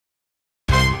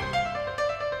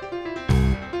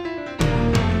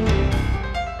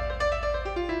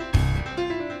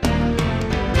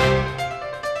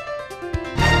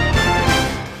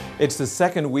It's the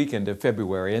second weekend of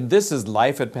February, and this is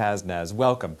Life at PazNaz.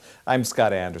 Welcome. I'm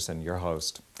Scott Anderson, your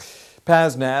host.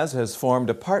 PazNaz has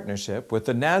formed a partnership with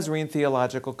the Nazarene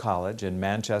Theological College in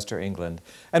Manchester, England,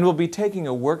 and will be taking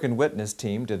a work and witness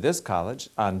team to this college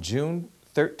on June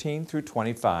 13 through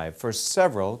 25 for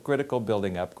several critical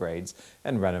building upgrades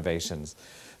and renovations.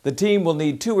 The team will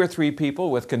need 2 or 3 people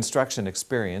with construction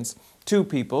experience, 2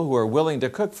 people who are willing to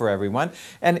cook for everyone,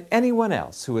 and anyone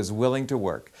else who is willing to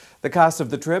work. The cost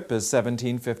of the trip is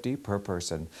 $17.50 per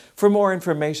person. For more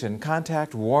information,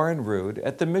 contact Warren Rood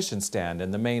at the mission stand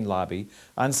in the main lobby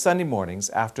on Sunday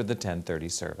mornings after the 10:30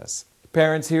 service.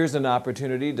 Parents, here's an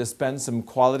opportunity to spend some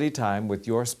quality time with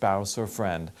your spouse or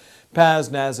friend.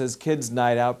 PazNaz's Kids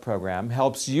Night Out program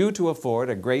helps you to afford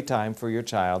a great time for your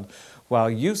child while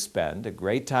you spend a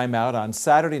great time out on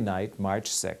Saturday night, March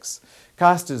 6th.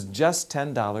 Cost is just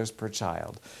 $10 per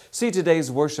child. See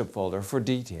today's worship folder for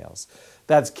details.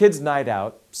 That's Kids Night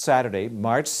Out, Saturday,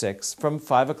 March 6th, from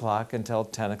 5 o'clock until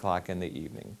 10 o'clock in the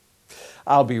evening.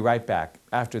 I'll be right back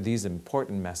after these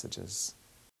important messages.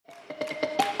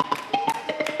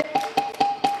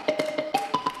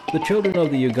 The children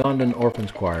of the Ugandan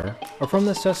Orphans Choir are from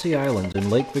the Sessi Islands in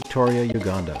Lake Victoria,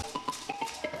 Uganda.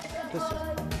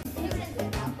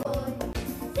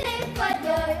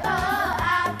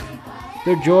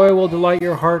 Their joy will delight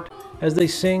your heart as they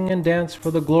sing and dance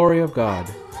for the glory of God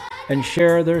and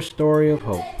share their story of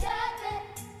hope.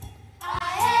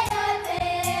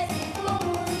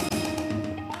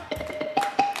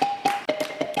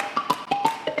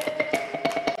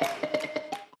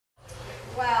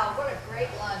 Wow, what a great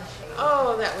lunch.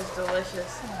 Oh, that was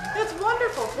delicious. That's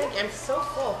wonderful. Thank you. I'm so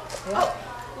full. Oh,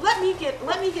 let me get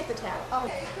the tab. Oh.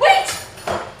 Wait!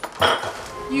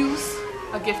 Use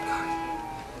a gift card.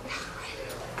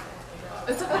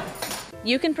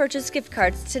 You can purchase gift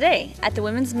cards today at the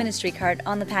Women's Ministry Cart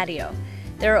on the patio.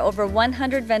 There are over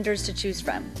 100 vendors to choose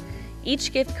from.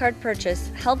 Each gift card purchase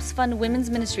helps fund women's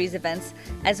ministries events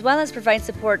as well as provide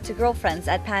support to girlfriends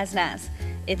at PazNaz.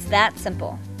 It's that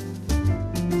simple.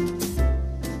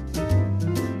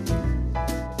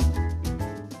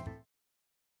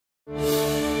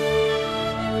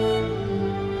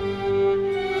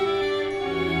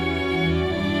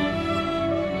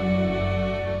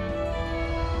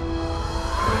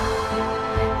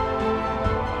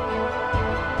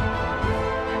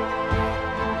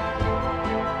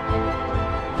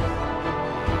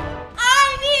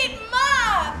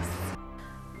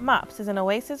 MOPS is an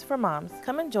oasis for moms.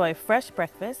 Come enjoy fresh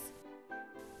breakfast,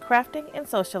 crafting and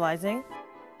socializing,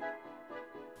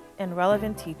 and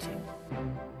relevant teaching.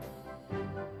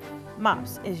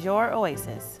 MOPS is your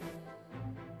oasis.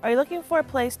 Are you looking for a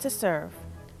place to serve?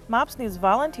 MOPS needs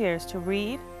volunteers to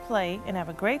read, play, and have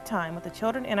a great time with the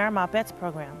children in our MOPettes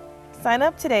program. Sign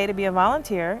up today to be a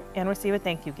volunteer and receive a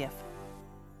thank you gift.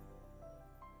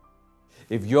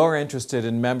 If you're interested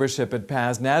in membership at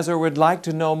PazNaz or would like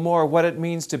to know more what it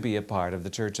means to be a part of the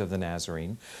Church of the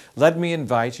Nazarene, let me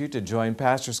invite you to join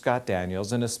Pastor Scott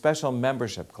Daniels in a special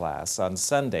membership class on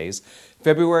Sundays,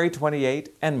 February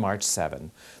 28 and March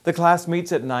 7. The class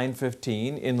meets at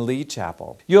 9:15 in Lee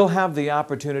Chapel. You'll have the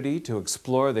opportunity to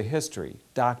explore the history,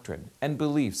 doctrine, and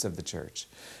beliefs of the church.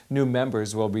 New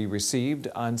members will be received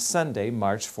on Sunday,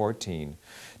 March 14.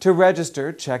 To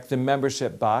register, check the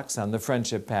membership box on the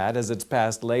friendship pad as it's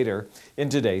passed later in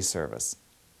today's service.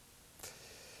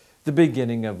 The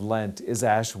beginning of Lent is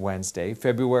Ash Wednesday,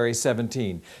 February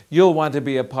 17. You'll want to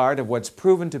be a part of what's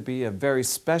proven to be a very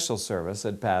special service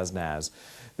at PazNaz.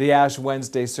 The Ash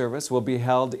Wednesday service will be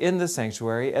held in the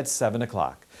sanctuary at 7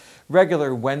 o'clock.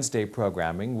 Regular Wednesday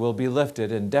programming will be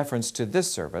lifted in deference to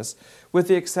this service, with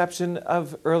the exception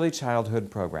of early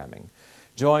childhood programming.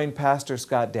 Join Pastor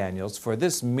Scott Daniels for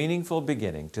this meaningful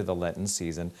beginning to the Lenten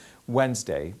season,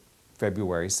 Wednesday,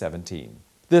 February 17.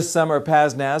 This summer,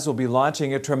 PazNaz will be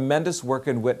launching a tremendous work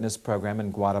and witness program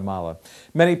in Guatemala.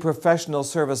 Many professional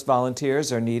service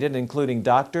volunteers are needed, including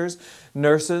doctors,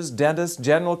 nurses, dentists,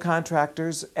 general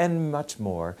contractors, and much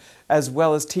more, as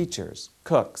well as teachers,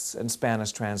 cooks, and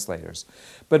Spanish translators.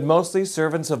 But mostly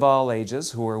servants of all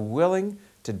ages who are willing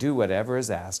to do whatever is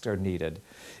asked or needed.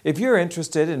 If you're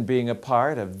interested in being a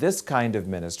part of this kind of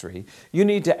ministry, you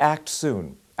need to act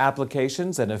soon.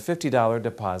 Applications and a $50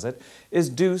 deposit is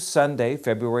due Sunday,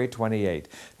 February 28.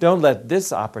 Don't let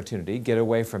this opportunity get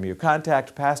away from you.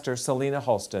 Contact Pastor Selena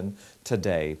Holston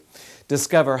today.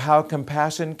 Discover how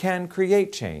compassion can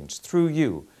create change through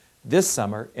you this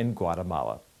summer in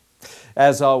Guatemala.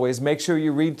 As always, make sure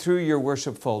you read through your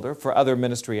worship folder for other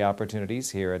ministry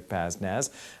opportunities here at PazNaz.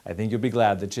 I think you'll be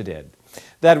glad that you did.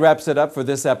 That wraps it up for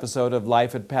this episode of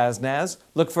Life at PazNaz.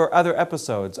 Look for other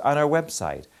episodes on our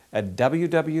website at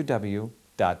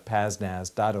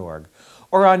www.paznaz.org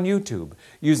or on YouTube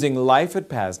using Life at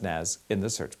PazNaz in the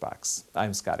search box.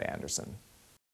 I'm Scott Anderson.